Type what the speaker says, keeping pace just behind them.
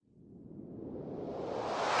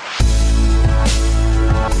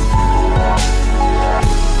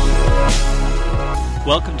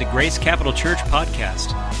Welcome to Grace Capital Church Podcast,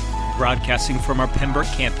 broadcasting from our Pembroke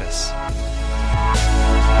campus.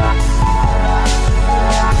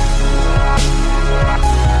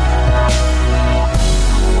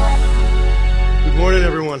 Good morning,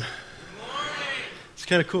 everyone. Good morning. It's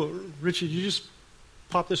kind of cool. Richie, did you just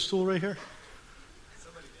pop this stool right here?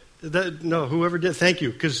 Somebody did. No, whoever did, thank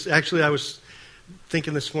you. Because actually I was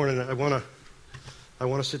thinking this morning, I want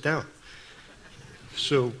to sit down.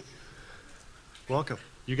 So, welcome.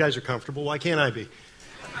 You guys are comfortable. Why can't I be?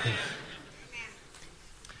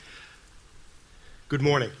 Good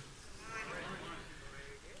morning.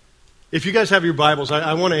 If you guys have your Bibles,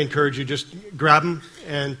 I want to encourage you, just grab them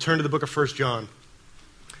and turn to the book of 1 John.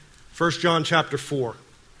 1 John chapter 4.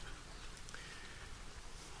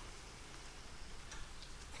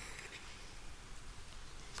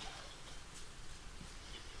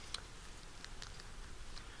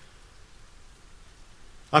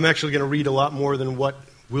 I'm actually going to read a lot more than what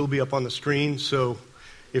will be up on the screen, so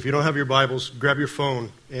if you don't have your Bibles, grab your phone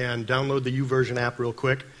and download the YouVersion app real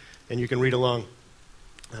quick, and you can read along.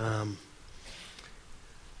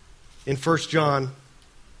 In 1 John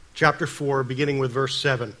chapter 4, beginning with verse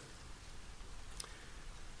 7,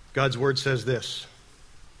 God's word says this: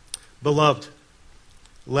 Beloved,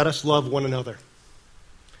 let us love one another.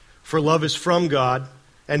 For love is from God,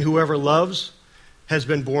 and whoever loves has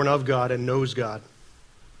been born of God and knows God.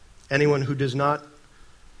 Anyone who does not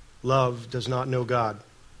love does not know God,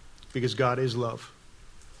 because God is love.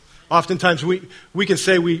 Oftentimes we can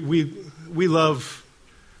say we love,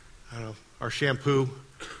 I don't know, our shampoo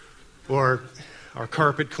or our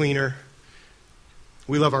carpet cleaner.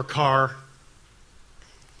 We love our car.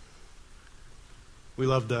 We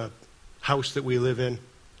love the house that we live in.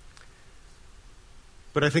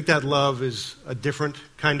 But I think that love is a different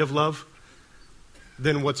kind of love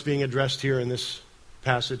than what's being addressed here in this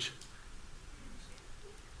passage.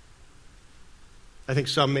 I think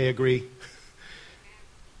some may agree.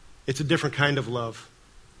 It's a different kind of love.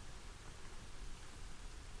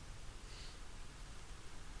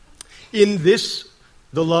 In this,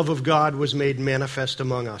 the love of God was made manifest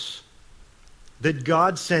among us, that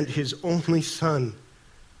God sent His only Son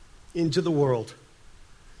into the world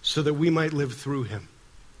so that we might live through Him.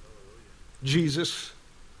 Jesus,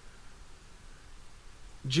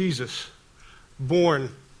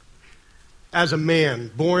 born as a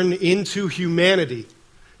man, born into humanity.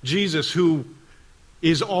 Jesus, who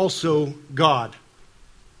is also God.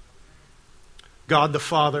 God the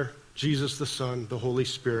Father, Jesus the Son, the Holy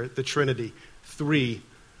Spirit, the Trinity. Three,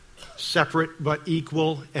 separate but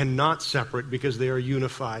equal and not separate because they are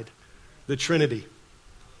unified. The Trinity.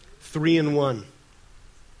 3 in 1.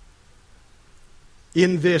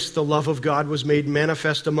 In this, the love of God was made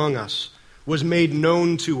manifest among us, was made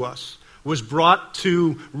known to us, was brought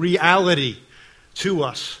to reality to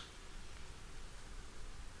us,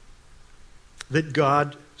 that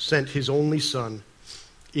God sent His only Son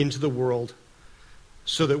into the world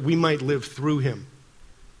so that we might live through Him.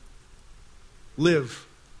 Live.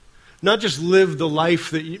 Not just live the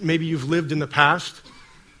life that maybe you've lived in the past.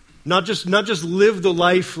 Not just live the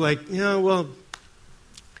life like, man,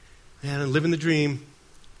 I'm living the dream.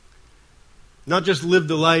 Not just live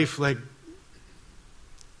the life like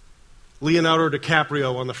Leonardo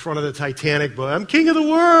DiCaprio on the front of the Titanic, but I'm king of the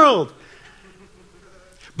world.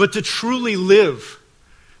 But to truly live,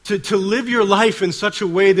 to live your life in such a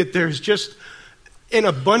way that there's just an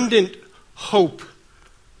abundant hope.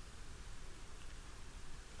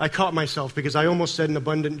 I caught myself because I almost said an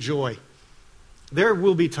abundant joy. There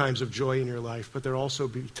will be times of joy in your life, but there will also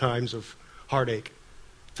be times of heartache,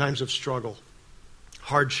 times of struggle,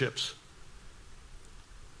 hardships.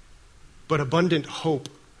 But abundant hope,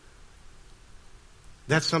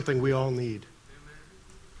 that's something we all need.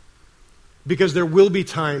 Because there will be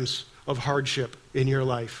times of hardship in your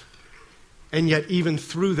life. And yet, even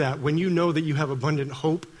through that, when you know that you have abundant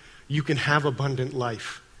hope, you can have abundant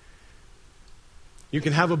life. You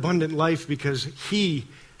can have abundant life because He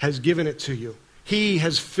has given it to you. He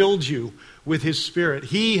has filled you with His Spirit.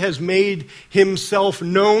 He has made Himself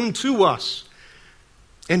known to us.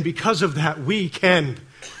 And because of that, we can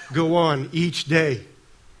go on each day.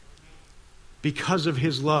 Because of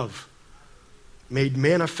His love made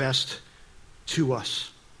manifest to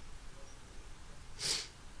us.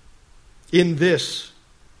 In this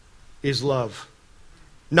is love.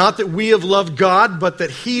 Not that we have loved God, but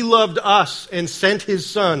that He loved us and sent His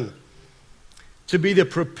Son to be the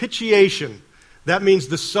propitiation. That means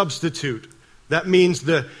the substitute. That means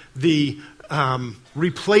the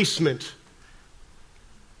replacement.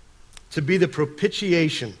 To be the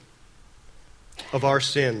propitiation of our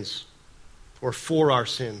sins, or for our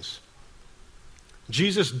sins.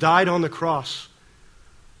 Jesus died on the cross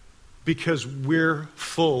because we're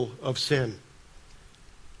full of sin.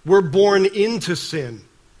 We're born into sin.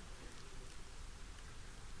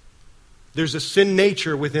 There's a sin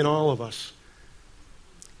nature within all of us.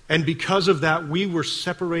 And because of that, we were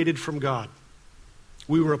separated from God.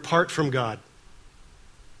 We were apart from God.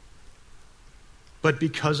 But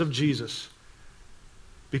because of Jesus,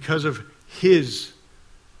 because of His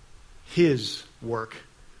work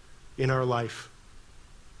in our life,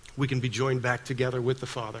 we can be joined back together with the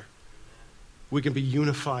Father. We can be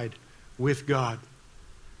unified with God.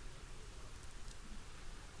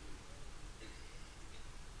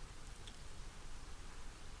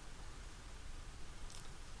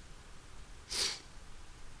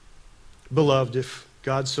 Beloved, if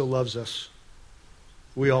God so loves us,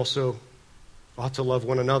 we also ought to love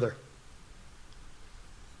one another.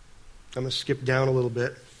 I'm going to skip down a little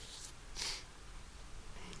bit.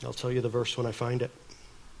 I'll tell you the verse when I find it.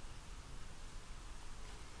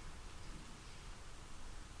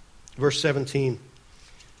 Verse 17.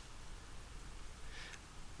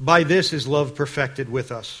 By this is love perfected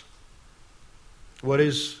with us. What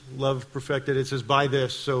is love perfected? It says by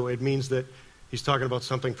this, so it means that he's talking about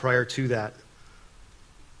something prior to that.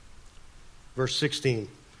 Verse 16.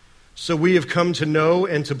 So we have come to know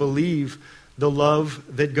and to believe the love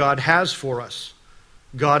that God has for us.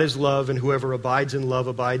 God is love, and whoever abides in love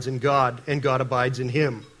abides in God, and God abides in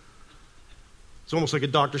him. It's almost like a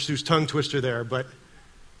Dr. Seuss tongue twister there, but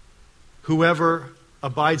whoever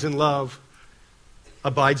abides in love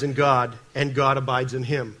abides in God, and God abides in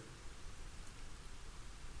him.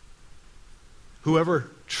 Whoever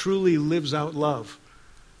truly lives out love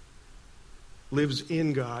lives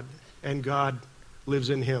in God, and God lives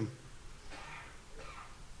in him.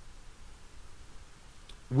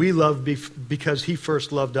 We love because he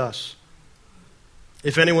first loved us.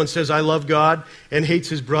 If anyone says, I love God, and hates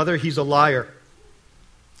his brother, he's a liar.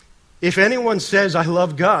 If anyone says, I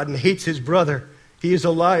love God, and hates his brother, he is a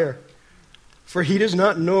liar. For he does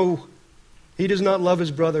not love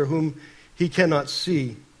his brother whom he cannot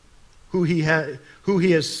see. Who he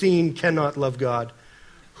has seen cannot love God,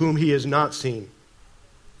 whom he has not seen.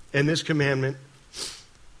 And this commandment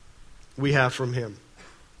we have from him.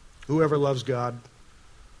 Whoever loves God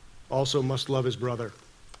also must love his brother.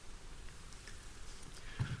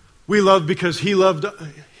 We love because he loved...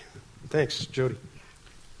 Thanks, Jody.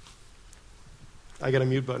 I got a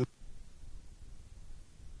mute button.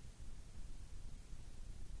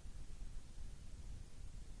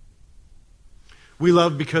 We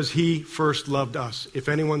love because he first loved us. If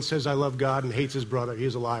anyone says, I love God, and hates his brother, he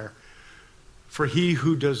is a liar. For he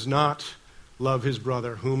who does not love his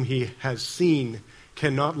brother, whom he has seen,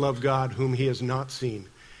 cannot love God, whom he has not seen.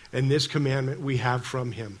 And this commandment we have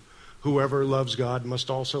from him. Whoever loves God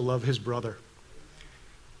must also love his brother.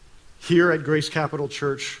 Here at Grace Capital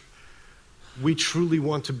Church, we truly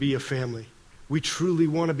want to be a family. We truly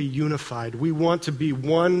want to be unified. We want to be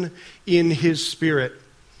one in his Spirit.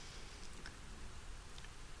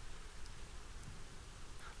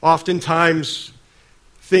 Oftentimes,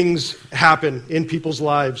 things happen in people's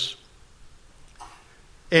lives.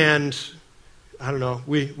 And, I don't know,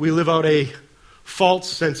 we live out a false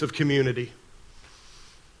sense of community.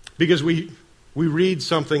 Because we read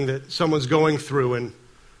something that someone's going through and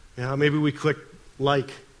maybe we click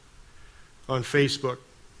like on Facebook.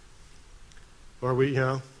 Or we,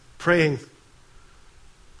 praying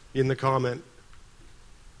in the comment.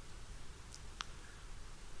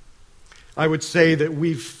 I would say that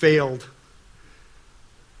we've failed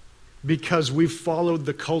because we've followed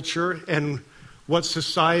the culture and what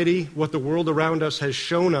society, what the world around us has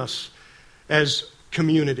shown us as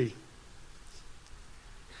community.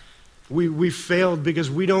 We've failed because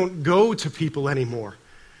we don't go to people anymore.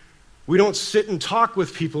 We don't sit and talk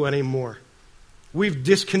with people anymore. We've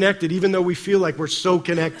disconnected, even though we feel like we're so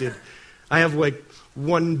connected. I have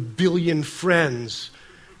 1 billion friends.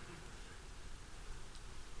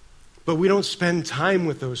 But we don't spend time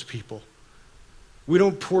with those people. We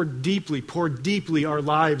don't pour deeply our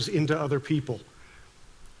lives into other people.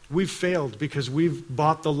 We've failed because we've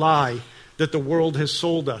bought the lie that the world has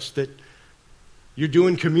sold us, that you're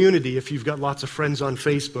doing community if you've got lots of friends on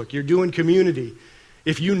Facebook. You're doing community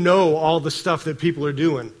if you know all the stuff that people are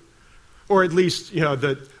doing. Or at least,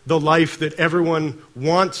 the life that everyone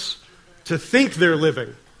wants to think they're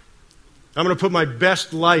living. I'm going to put my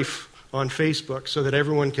best life on Facebook so that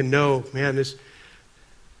everyone can know, man,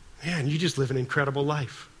 you just live an incredible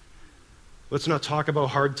life. Let's not talk about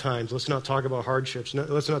hard times. Let's not talk about hardships.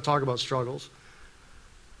 Let's not talk about struggles.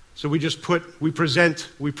 So we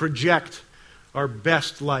project our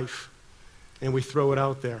best life, and we throw it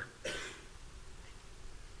out there.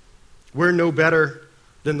 We're no better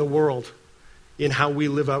than the world in how we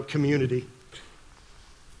live out community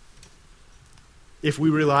if we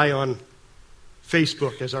rely on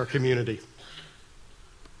Facebook as our community.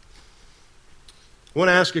 I want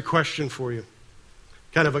to ask a question for you,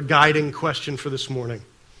 kind of a guiding question for this morning.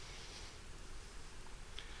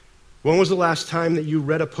 When was the last time that you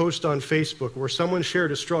read a post on Facebook where someone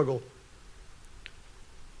shared a struggle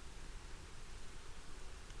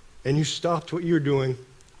and you stopped what you were doing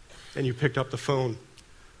and you picked up the phone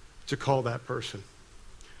to call that person?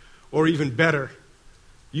 Or even better,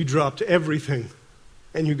 you dropped everything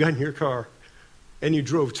and you got in your car and you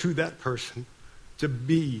drove to that person to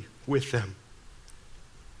be with them.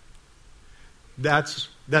 That's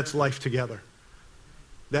life together.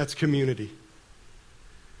 That's community.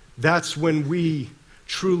 That's when we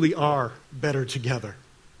truly are better together.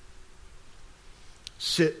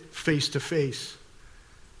 Sit face to face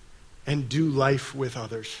and do life with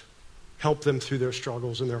others. Help them through their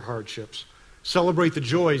struggles and their hardships. Celebrate the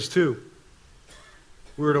joys too.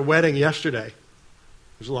 We were at a wedding yesterday. It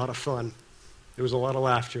was a lot of fun. There was a lot of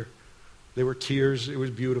laughter. There were tears. It was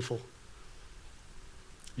beautiful.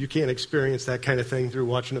 You can't experience that kind of thing through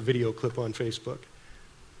watching a video clip on Facebook.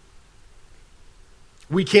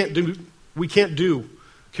 We can't do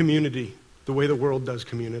community the way the world does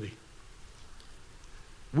community.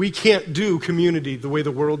 We can't do community the way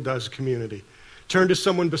the world does community. Turn to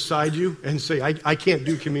someone beside you and say, I can't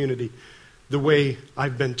do community the way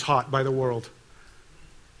I've been taught by the world.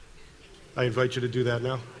 I invite you to do that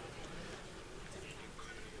now.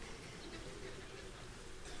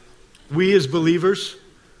 We as believers,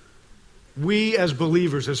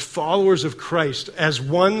 as followers of Christ, as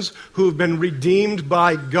ones who have been redeemed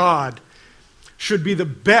by God, should be the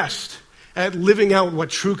best at living out what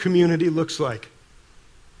true community looks like.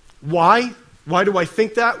 Why? Why do I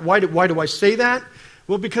think that? Why do I say that?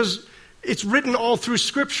 Well, because it's written all through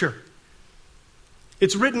Scripture.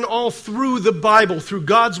 It's written all through the Bible, through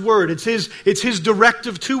God's Word. It's His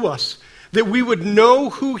directive to us, that we would know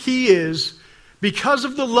who He is because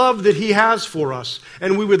of the love that He has for us,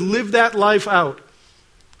 and we would live that life out,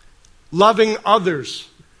 loving others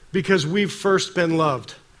because we've first been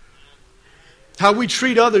loved. How we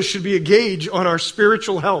treat others should be a gauge on our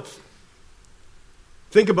spiritual health.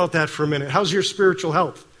 Think about that for a minute. How's your spiritual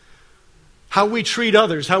health? How we treat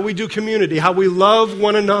others, how we do community, how we love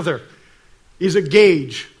one another is a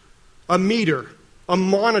gauge, a meter, a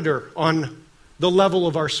monitor on the level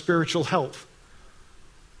of our spiritual health.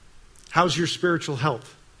 How's your spiritual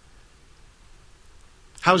health?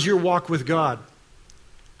 How's your walk with God?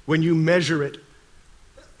 When you measure it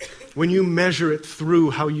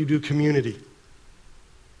through how you do community.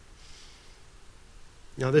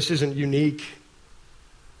 Now, this isn't unique.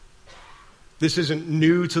 This isn't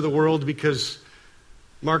new to the world because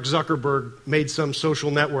Mark Zuckerberg made some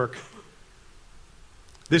social network.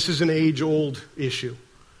 This is an age-old issue.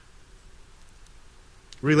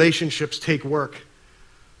 Relationships take work.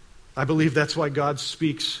 I believe that's why God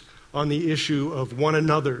speaks on the issue of one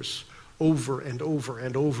another's over and over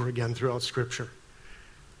and over again throughout Scripture.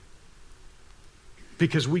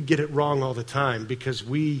 Because we get it wrong all the time, because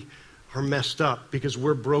we are messed up, because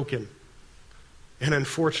we're broken. And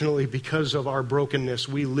unfortunately, because of our brokenness,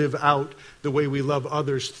 we live out the way we love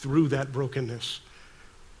others through that brokenness.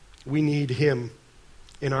 We need Him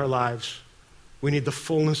in our lives. We need the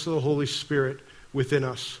fullness of the Holy Spirit within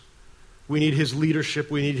us. We need His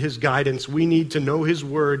leadership. We need His guidance. We need to know His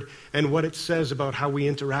Word and what it says about how we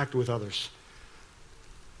interact with others.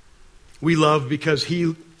 We love because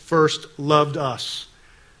He first loved us.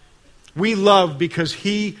 We love because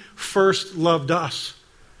He first loved us.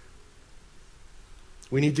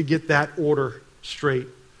 We need to get that order straight.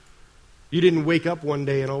 You didn't wake up one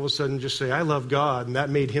day and all of a sudden just say, I love God, and that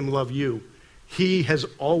made Him love you. He has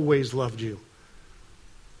always loved you.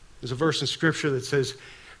 There's a verse in Scripture that says,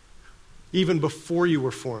 even before you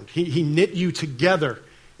were formed, He knit you together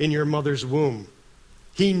in your mother's womb.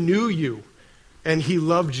 He knew you, and He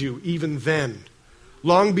loved you even then.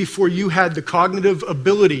 Long before you had the cognitive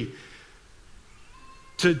ability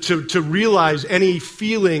to realize any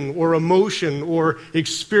feeling or emotion or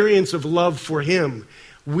experience of love for Him.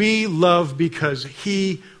 We love because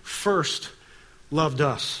He first loved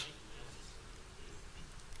us.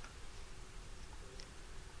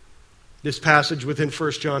 This passage within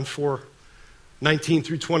 1 John 4, 19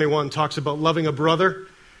 through 21 talks about loving a brother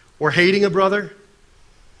or hating a brother.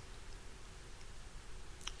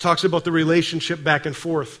 Talks about the relationship back and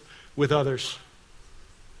forth with others.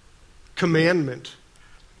 Commandment.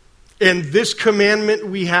 And this commandment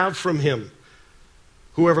we have from Him.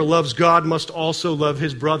 Whoever loves God must also love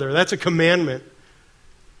his brother. That's a commandment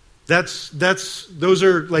Those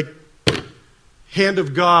are like hand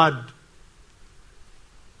of God.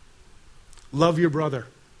 Love your brother.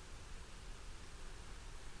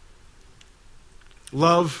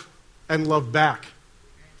 Love and love back.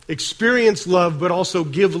 Experience love, but also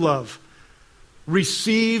give love.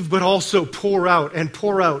 Receive, but also pour out, and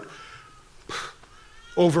pour out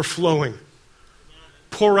overflowing.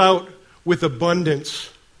 Pour out with abundance.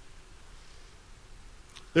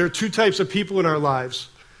 There are two types of people in our lives.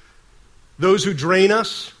 Those who drain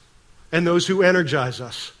us and those who energize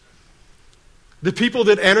us. The people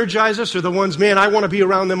that energize us are the ones, man, I want to be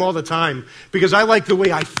around them all the time because I like the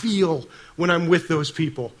way I feel when I'm with those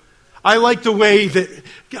people. I like the way that,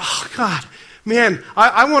 oh God, man,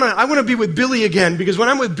 I want to be with Billy again because when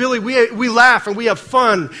I'm with Billy, we laugh and we have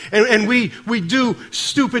fun and we do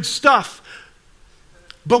stupid stuff.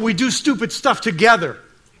 But we do stupid stuff together.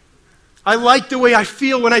 I like the way I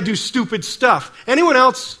feel when I do stupid stuff. Anyone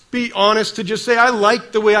else be honest to just say, I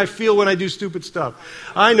like the way I feel when I do stupid stuff?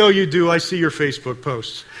 I know you do. I see your Facebook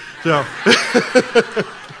posts. So,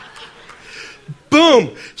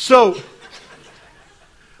 boom.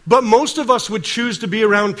 But most of us would choose to be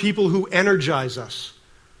around people who energize us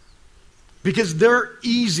because they're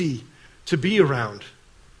easy to be around.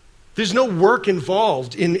 There's no work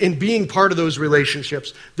involved in being part of those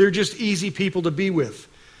relationships. They're just easy people to be with.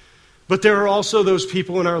 But there are also those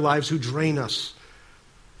people in our lives who drain us.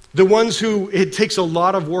 The ones who it takes a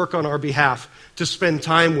lot of work on our behalf to spend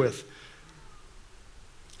time with,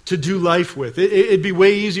 to do life with. It'd be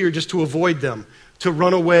way easier just to avoid them, to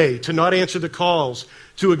run away, to not answer the calls,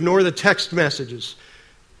 to ignore the text messages.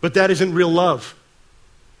 But that isn't real love.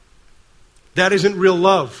 That isn't real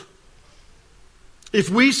love. If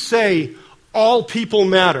we say all people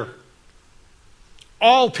matter,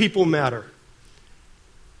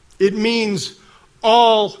 it means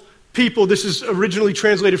all people. This is originally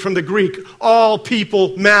translated from the Greek. All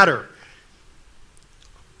people matter.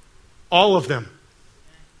 All of them.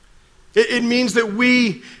 It means that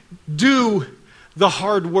we do the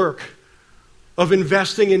hard work of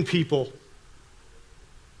investing in people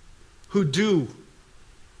who do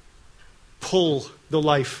pull the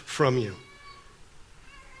life from you.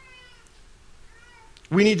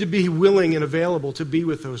 We need to be willing and available to be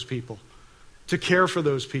with those people, to care for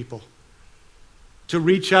those people, to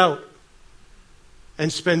reach out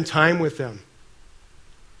and spend time with them.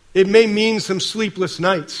 It may mean some sleepless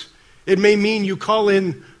nights. It may mean you call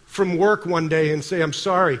in from work one day and say, I'm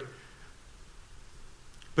sorry,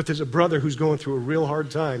 but there's a brother who's going through a real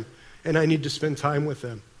hard time and I need to spend time with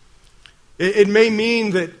them. It may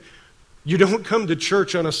mean that you don't come to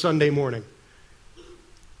church on a Sunday morning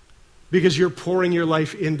because you're pouring your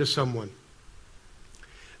life into someone.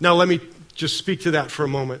 Now let me just speak to that for a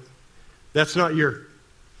moment. That's not your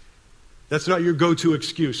go-to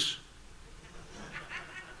excuse.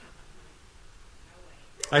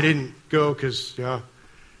 I didn't go because I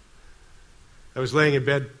was laying in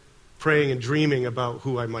bed praying and dreaming about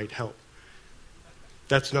who I might help.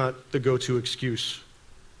 That's not the go-to excuse.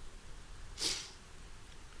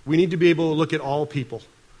 We need to be able to look at all people,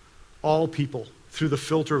 through the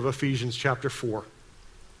filter of Ephesians chapter 4.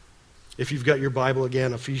 If you've got your Bible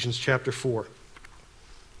again, Ephesians chapter 4.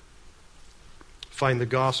 Find the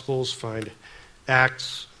Gospels, find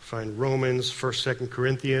Acts, find Romans, 1st, 2nd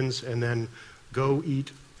Corinthians, and then go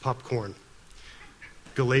eat popcorn.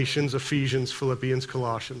 Galatians, Ephesians, Philippians,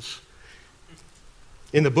 Colossians.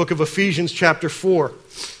 In the book of Ephesians chapter 4,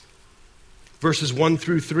 verses 1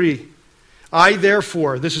 through 3. I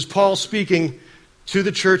therefore, this is Paul speaking to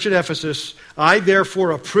the church at Ephesus, I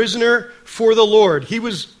therefore, a prisoner for the Lord. He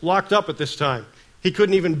was locked up at this time. He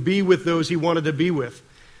couldn't even be with those he wanted to be with.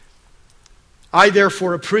 I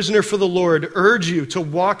therefore, a prisoner for the Lord, urge you to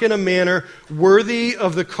walk in a manner worthy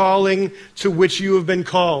of the calling to which you have been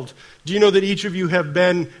called. Do you know that each of you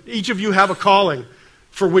have a calling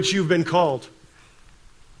for which you've been called?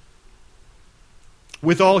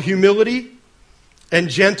 With all humility and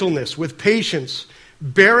gentleness, with patience,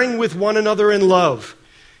 bearing with one another in love,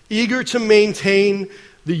 eager to maintain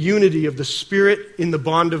the unity of the Spirit in the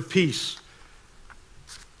bond of peace.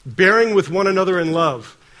 Bearing with one another in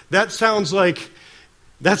love. That sounds like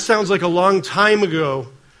a long time ago.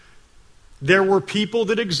 There were people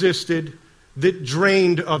that existed that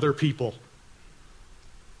drained other people.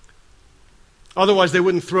 Otherwise, they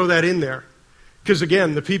wouldn't throw that in there. Because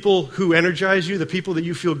again, the people who energize you, the people that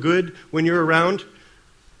you feel good when you're around,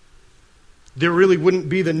 there really wouldn't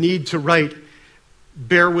be the need to write,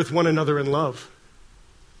 bear with one another in love.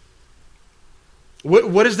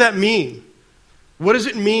 What does that mean? What does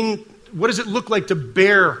it mean? What does it look like to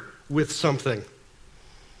bear with something?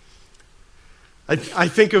 I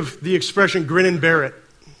think of the expression grin and bear it.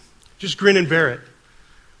 Just grin and bear it.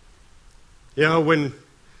 You know, when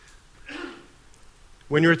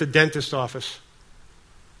you're at the dentist office,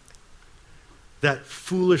 that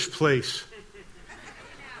foolish place,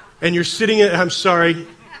 and you're sitting I'm sorry,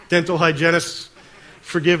 dental hygienists,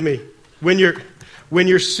 forgive me. When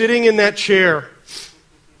you're sitting in that chair,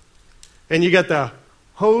 and you got the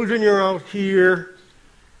hose in your mouth here,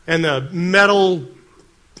 and the metal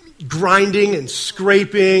grinding and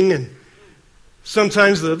scraping, and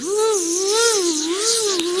sometimes the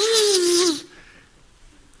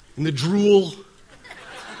and the drool.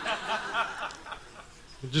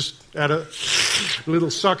 Just add a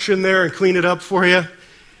little suction there and clean it up for you.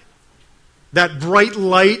 That bright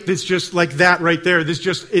light that's just like that right there.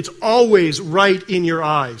 It's always right in your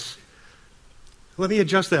eyes. Let me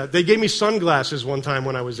adjust that. They gave me sunglasses one time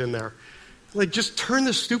when I was in there. Like, just turn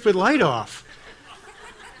the stupid light off.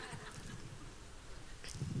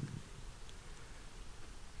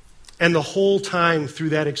 And the whole time through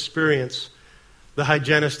that experience, the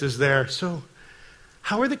hygienist is there. So,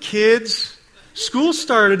 how are the kids? School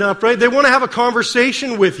started up, right? They want to have a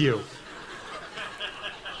conversation with you.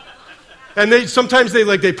 And sometimes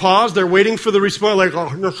they pause, they're waiting for the response, like, oh,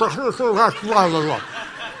 blah, blah, blah.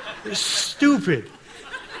 It's stupid.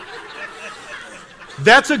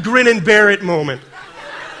 That's a grin and bear it moment.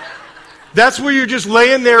 That's where you're just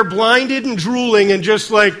laying there blinded and drooling and just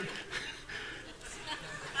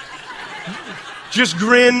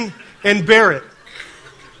grin and bear it.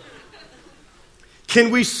 Can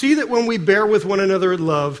we see that when we bear with one another in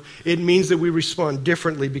love, it means that we respond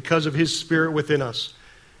differently because of His Spirit within us?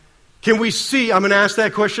 Can we see, I'm going to ask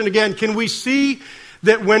that question again, can we see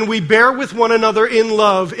that when we bear with one another in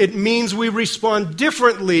love, it means we respond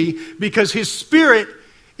differently because His Spirit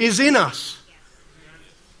is in us?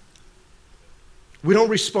 We don't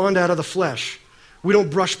respond out of the flesh. We don't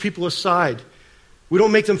brush people aside. We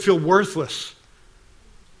don't make them feel worthless.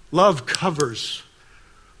 Love covers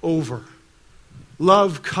over.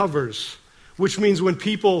 Love covers, which means when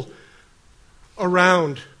people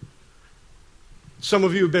around, some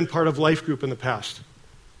of you have been part of life group in the past.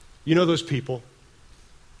 You know those people.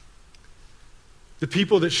 The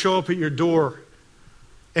people that show up at your door,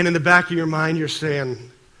 and in the back of your mind you're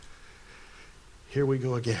saying, here we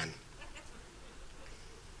go again.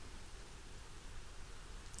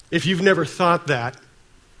 If you've never thought that,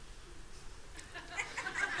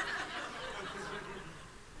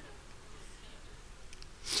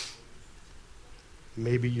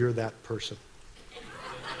 maybe you're that person.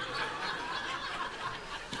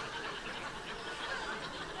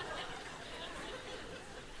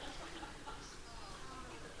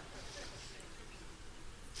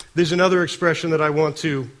 There's another expression that I want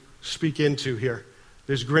to speak into here.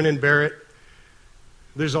 There's grin and bear it.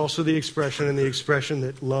 There's also the expression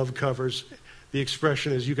that love covers. The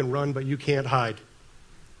expression is you can run, but you can't hide.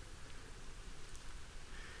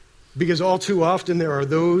 Because all too often there are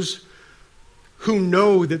those who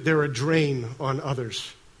know that they're a drain on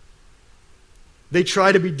others. They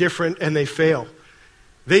try to be different and they fail.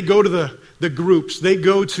 They go to the groups, they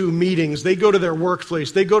go to meetings, they go to their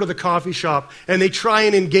workplace, they go to the coffee shop, and they try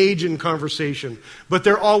and engage in conversation. But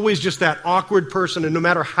they're always just that awkward person, and no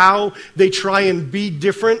matter how they try and be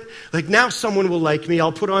different, like now someone will like me,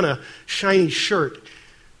 I'll put on a shiny shirt.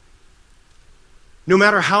 No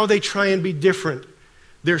matter how they try and be different,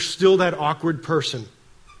 they're still that awkward person.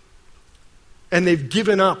 And they've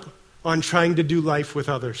given up on trying to do life with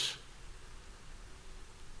others.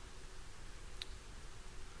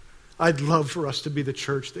 I'd love for us to be the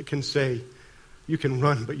church that can say, you can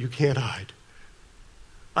run, but you can't hide.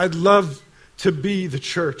 I'd love to be the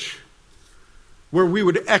church where we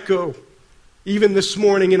would echo, even this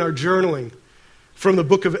morning in our journaling, from the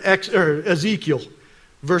book of Ezekiel,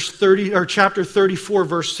 chapter 34,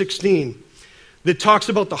 verse 16, that talks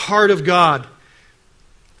about the heart of God.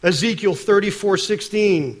 Ezekiel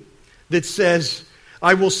 34:16, that says,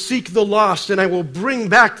 I will seek the lost and I will bring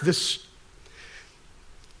back the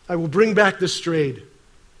strayed.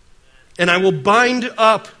 And I will bind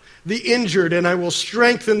up the injured and I will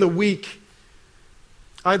strengthen the weak.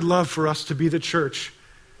 I'd love for us to be the church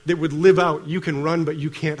that would live out, you can run but you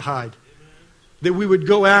can't hide. That we would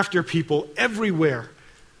go after people everywhere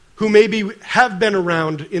who maybe have been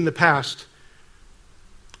around in the past,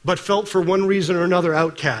 but felt for one reason or another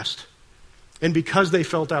outcast. And because they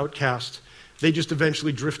felt outcast, they just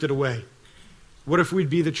eventually drifted away. What if we'd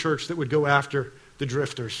be the church that would go after the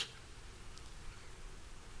drifters?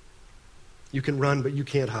 You can run, but you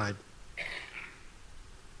can't hide.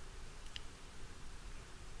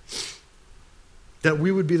 That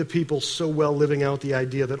we would be the people so well living out the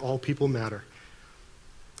idea that all people matter.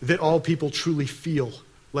 that all people truly feel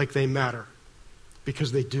like they matter,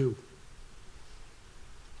 because they do.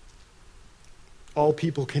 All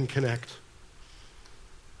people can connect.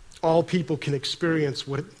 All people can experience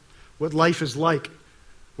what life is like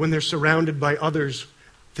when they're surrounded by others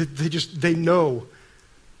that they know,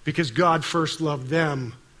 because God first loved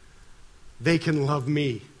them, they can love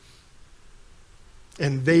me.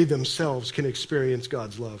 And they themselves can experience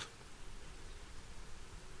God's love.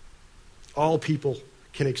 All people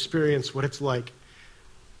can experience what it's like,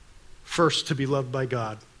 first, to be loved by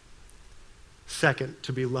God. Second,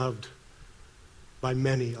 to be loved by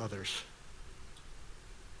many others.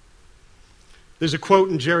 There's a quote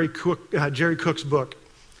in Jerry Cook's book.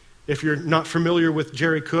 If you're not familiar with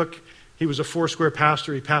Jerry Cook, he was a Foursquare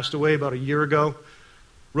pastor. He passed away about a year ago.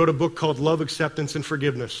 Wrote a book called Love, Acceptance, and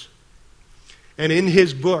Forgiveness. And in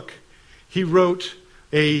his book, he wrote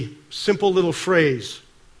a simple little phrase: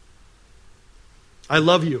 I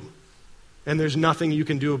love you, and there's nothing you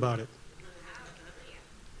can do about it.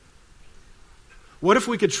 What if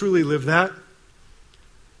we could truly live that?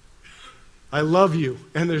 I love you,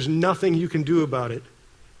 and there's nothing you can do about it.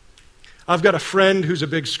 I've got a friend who's a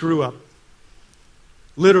big screw-up,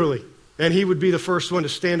 literally, and he would be the first one to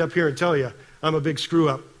stand up here and tell you, I'm a big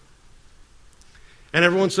screw-up. And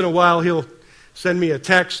every once in a while, he'll send me a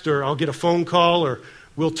text, or I'll get a phone call, or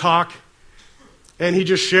we'll talk, and he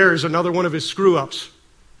just shares another one of his screw-ups.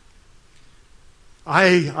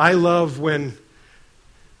 I love when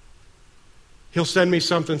he'll send me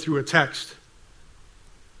something through a text,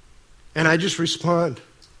 and I just respond,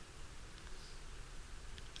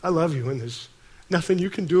 I love you, and there's nothing you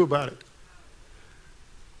can do about it.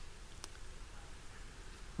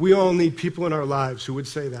 We all need people in our lives who would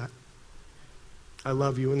say that. I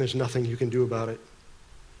love you, and there's nothing you can do about it.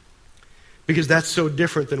 Because that's so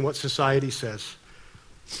different than what society says.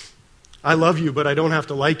 I love you, but I don't have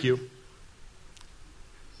to like you.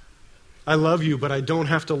 I love you, but I don't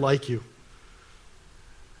have to like you.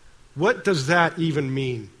 What does that even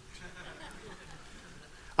mean?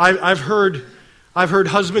 I've heard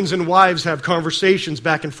husbands and wives have conversations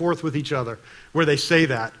back and forth with each other where they say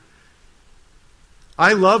that.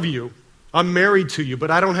 I love you, I'm married to you, but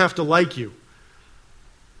I don't have to like you.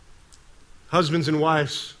 Husbands and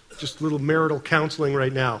wives, just a little marital counseling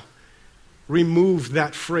right now. Remove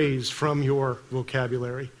that phrase from your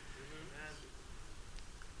vocabulary.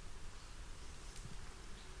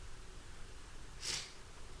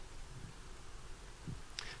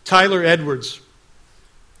 Tyler Edwards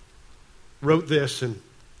wrote this, and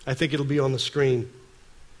I think it'll be on the screen.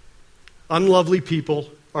 Unlovely people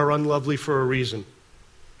are unlovely for a reason.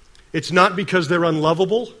 It's not because they're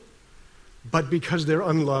unlovable, but because they're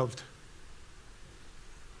unloved.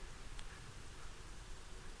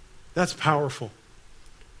 That's powerful.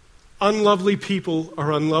 Unlovely people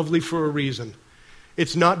are unlovely for a reason.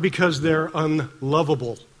 It's not because they're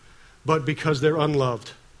unlovable, but because they're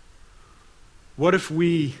unloved. What if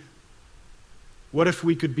we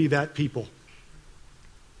could be that people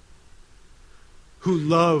who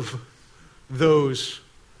love those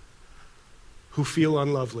who feel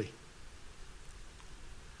unlovely?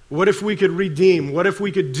 What if we could redeem? What if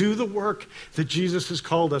we could do the work that Jesus has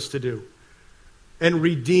called us to do and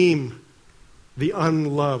redeem the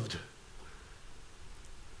unloved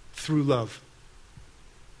through love?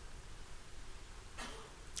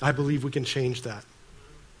 I believe we can change that.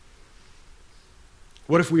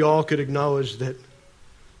 What if we all could acknowledge that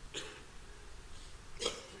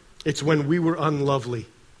it's when we were unlovely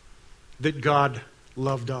that God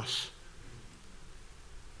loved us?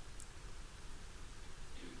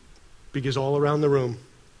 Because all around the room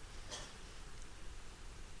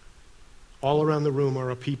are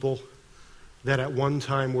a people that at one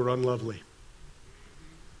time were unlovely.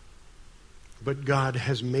 But God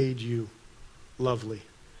has made you lovely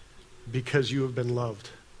because you have been loved.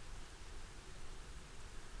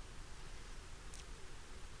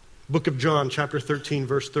 Book of John, chapter 13,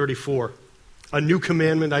 verse 34. A new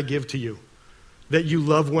commandment I give to you, that you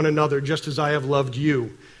love one another just as I have loved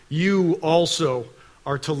you. You also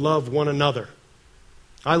are to love one another.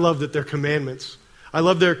 I love that they're commandments. I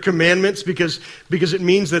love their commandments because it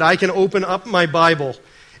means that I can open up my Bible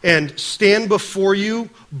and stand before you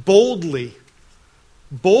boldly.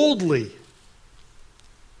 Boldly.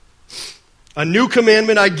 A new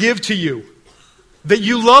commandment I give to you, that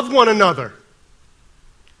you love one another.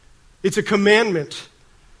 It's a commandment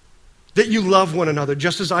that you love one another.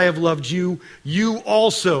 Just as I have loved you, you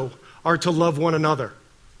also are to love one another.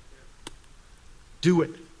 Do it.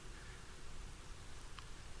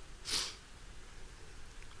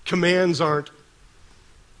 Commands aren't,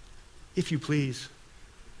 if you please.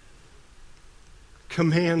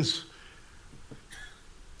 commands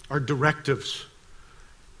are directives.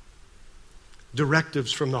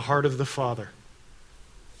 Directives from the heart of the Father.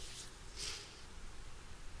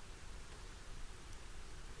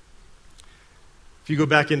 If you go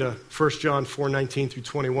back into 1 John 4:19 through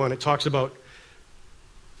 21, it talks about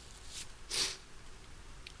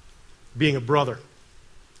being a brother.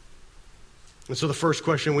 And so the first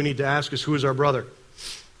question we need to ask is, who is our brother?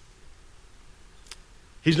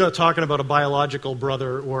 He's not talking about a biological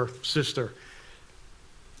brother or sister.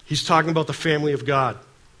 He's talking about the family of God.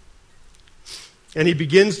 And he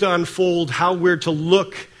begins to unfold how we're to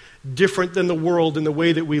look different than the world in the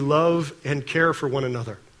way that we love and care for one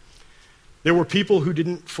another. There were people who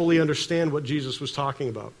didn't fully understand what Jesus was talking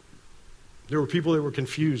about. There were people that were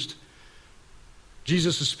confused.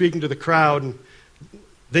 Jesus was speaking to the crowd, and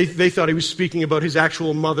they thought he was speaking about his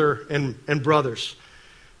actual mother and brothers.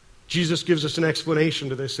 Jesus gives us an explanation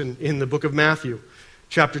to this in the book of Matthew,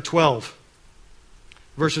 chapter 12,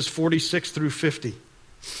 verses 46 through 50.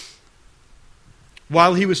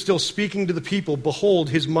 While he was still speaking to the people, behold,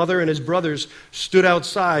 his mother and his brothers stood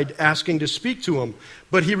outside asking to speak to him.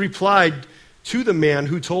 But he replied to the man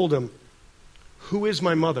who told him, "Who is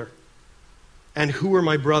my mother? And who are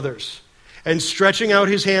my brothers?" And stretching out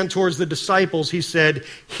his hand towards the disciples, he said,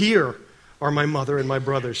 "Here are my mother and my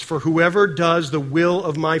brothers. For whoever does the will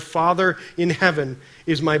of my Father in heaven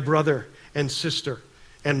is my brother and sister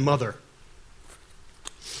and mother."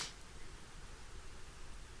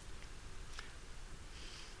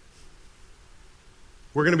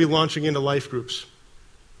 We're going to be launching into life groups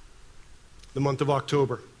the month of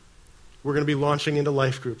October. We're going to be launching into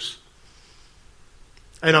life groups.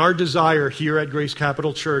 And our desire here at Grace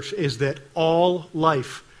Capital Church is that all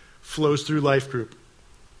life flows through life group.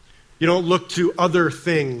 You don't look to other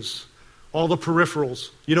things, all the peripherals.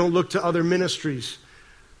 You don't look to other ministries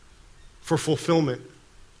for fulfillment.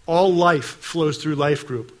 All life flows through life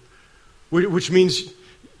group, which means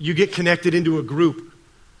you get connected into a group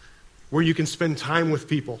where you can spend time with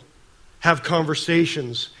people, have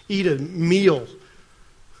conversations, eat a meal,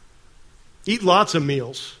 eat lots of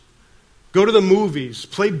meals, go to the movies,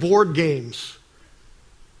 play board games,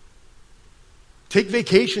 take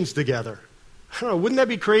vacations together. I don't know, wouldn't that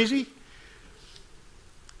be crazy?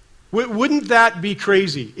 Wouldn't that be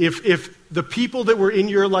crazy if the people that were in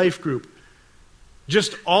your life group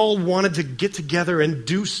just all wanted to get together and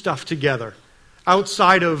do stuff together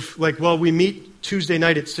outside of, like, well, we meet Tuesday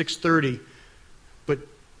night at 6:30, but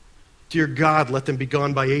dear God, let them be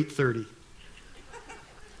gone by 8:30.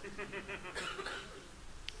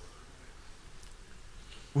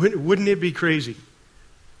 Wouldn't it be crazy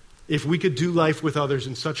if we could do life with others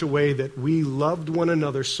in such a way that we loved one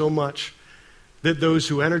another so much that those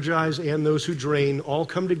who energize and those who drain all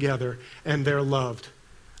come together and they're loved,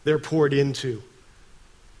 they're poured into.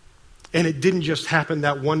 And it didn't just happen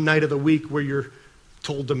that one night of the week where you're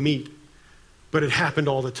told to meet, but it happened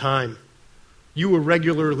all the time. You were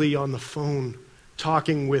regularly on the phone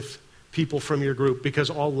talking with people from your group because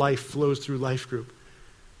all life flows through life group.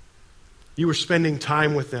 You were spending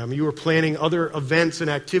time with them. You were planning other events and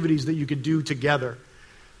activities that you could do together.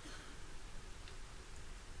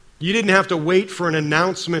 You didn't have to wait for an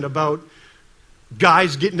announcement about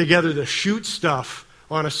guys getting together to shoot stuff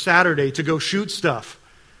on a Saturday to go shoot stuff.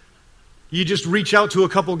 You just reach out to a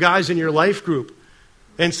couple guys in your life group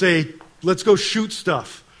and say, let's go shoot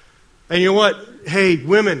stuff. And you know what? Hey,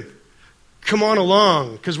 women, come on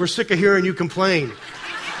along, because we're sick of hearing you complain.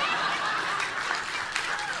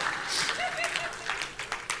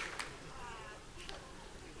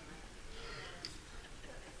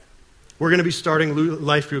 We're going to be starting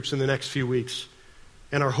life groups in the next few weeks.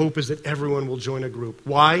 And our hope is that everyone will join a group.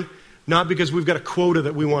 Why? Not because we've got a quota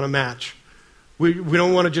that we want to match. We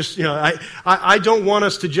don't want to just, I don't want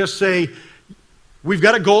us to just say, we've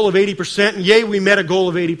got a goal of 80%, and yay, we met a goal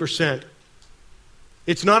of 80%.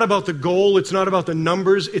 It's not about the goal, it's not about the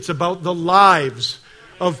numbers, it's about the lives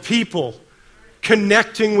of people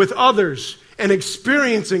connecting with others and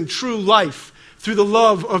experiencing true life through the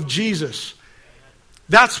love of Jesus.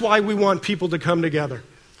 That's why we want people to come together.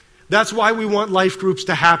 That's why we want life groups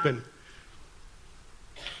to happen.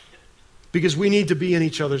 Because we need to be in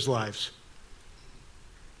each other's lives.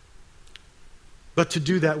 But to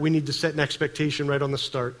do that, we need to set an expectation right on the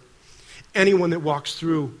start. Anyone that walks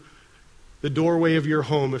through the doorway of your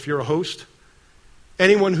home, if you're a host,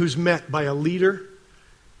 anyone who's met by a leader,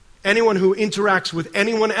 anyone who interacts with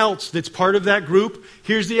anyone else that's part of that group,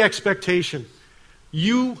 here's the expectation.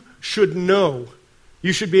 You should know,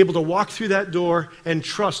 you should be able to walk through that door and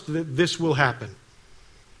trust that this will happen.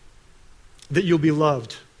 That you'll be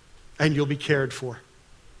loved and you'll be cared for.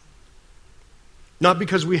 Not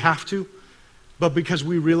because we have to, but because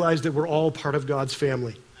we realize that we're all part of God's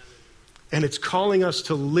family. And it's calling us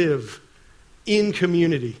to live in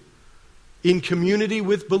community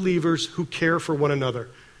with believers who care for one another.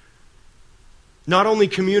 Not only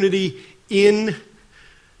community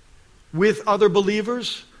with other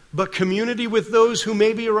believers, but community with those who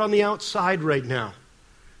maybe are on the outside right now,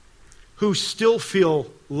 who still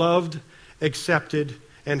feel loved, accepted,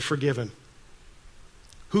 and forgiven,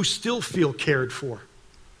 who still feel cared for.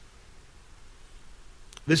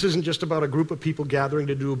 This isn't just about a group of people gathering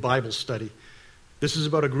to do a Bible study. This is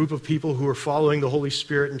about a group of people who are following the Holy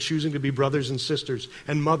Spirit and choosing to be brothers and sisters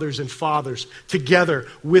and mothers and fathers together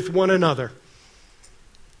with one another,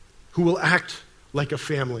 who will act like a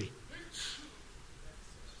family.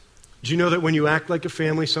 Do you know that when you act like a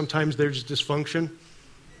family, sometimes there's dysfunction?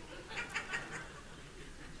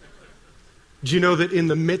 Do you know that in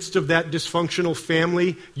the midst of that dysfunctional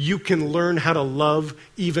family, you can learn how to love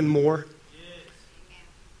even more?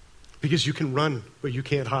 Because you can run, but you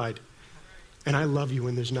can't hide. And I love you,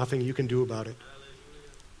 and there's nothing you can do about it.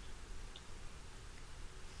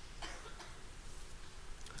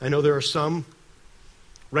 I know there are some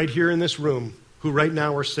right here in this room who right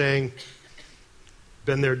now are saying,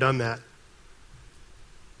 been there, done that.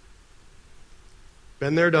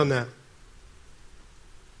 Been there, done that.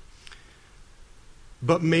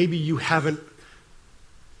 But maybe you haven't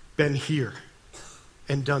been here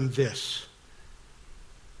and done this.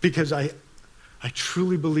 Because I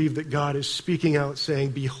truly believe that God is speaking out saying,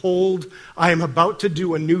 behold, I am about to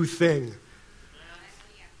do a new thing.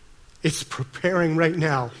 It's preparing right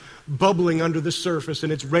now, bubbling under the surface,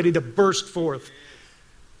 and it's ready to burst forth.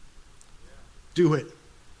 Do it.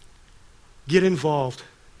 Get involved.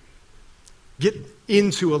 Get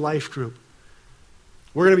into a life group.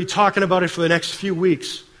 We're going to be talking about it for the next few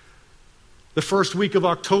weeks. The first week of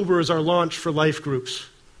October is our launch for life groups.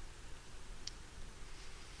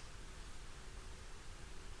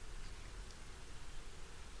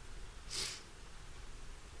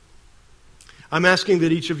 I'm asking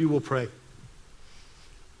that each of you will pray.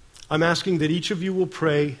 I'm asking that each of you will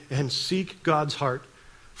pray and seek God's heart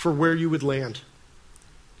for where you would land.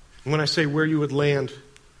 And when I say where you would land,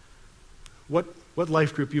 what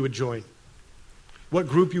life group you would join, what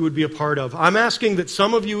group you would be a part of. I'm asking that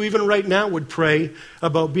some of you, even right now, would pray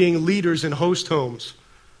about being leaders in host homes.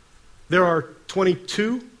 There are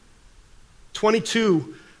 22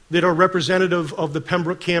 that are representative of the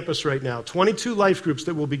Pembroke campus right now. 22 life groups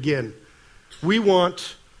that will begin. We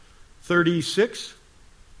want 36.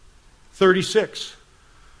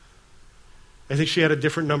 I think she had a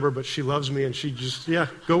different number, but she loves me and she just,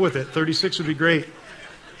 go with it. 36 would be great.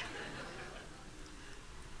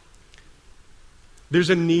 There's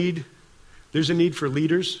a need for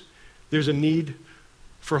leaders. There's a need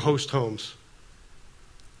for host homes.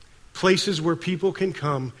 Places where people can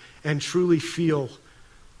come and truly feel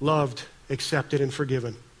loved, accepted, and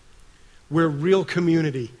forgiven. Where real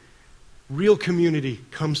community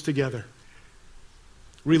comes together.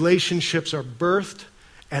 Relationships are birthed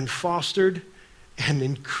and fostered and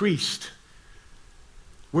increased.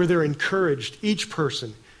 Where they're encouraged, each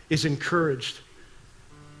person is encouraged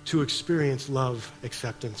to experience love,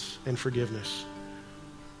 acceptance, and forgiveness.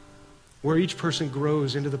 Where each person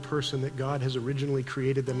grows into the person that God has originally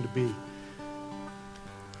created them to be.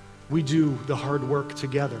 We do the hard work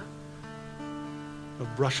together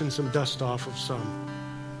of brushing some dust off of some.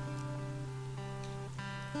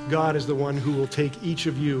 God is the one who will take each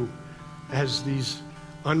of you as these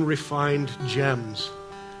unrefined gems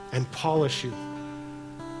and polish you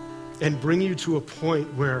and bring you to a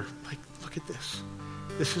point where, look at this.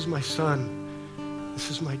 This is my son.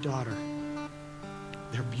 This is my daughter.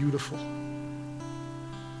 They're beautiful.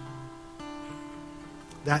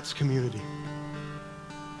 That's community.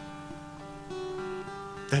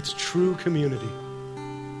 That's true community.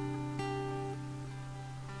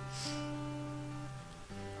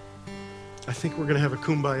 I think we're going to have a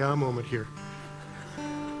kumbaya moment here.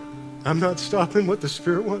 I'm not stopping what the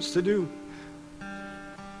Spirit wants to do.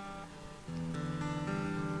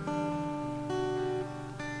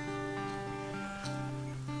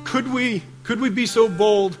 Could we be so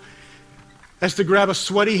bold as to grab a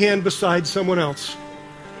sweaty hand beside someone else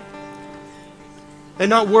and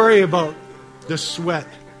not worry about the sweat,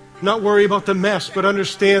 not worry about the mess, but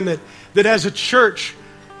understand that as a church,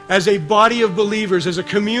 as a body of believers, as a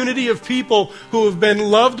community of people who have been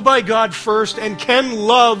loved by God first and can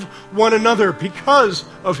love one another because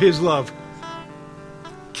of His love,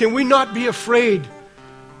 can we not be afraid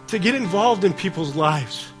to get involved in people's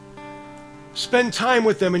lives? Spend time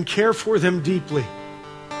with them and care for them deeply.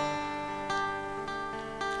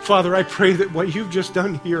 Father, I pray that what you've just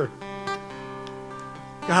done here,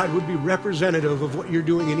 God, would be representative of what you're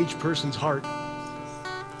doing in each person's heart.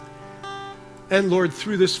 And Lord,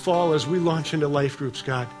 through this fall as we launch into life groups,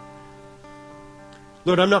 God,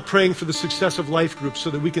 Lord, I'm not praying for the success of life groups so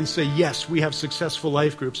that we can say, yes, we have successful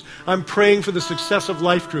life groups. I'm praying for the success of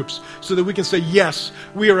life groups so that we can say, yes,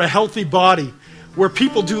 we are a healthy body where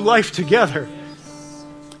people do life together.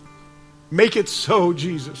 Make it so,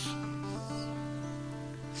 Jesus.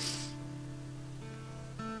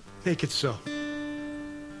 Make it so.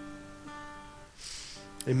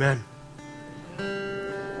 Amen.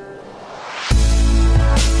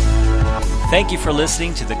 Thank you for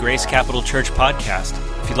listening to the Grace Capital Church podcast.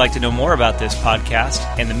 If you'd like to know more about this podcast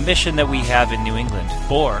and the mission that we have in New England,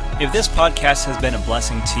 or if this podcast has been a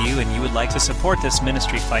blessing to you and you would like to support this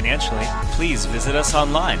ministry financially, please visit us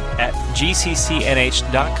online at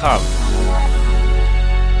gccnh.com.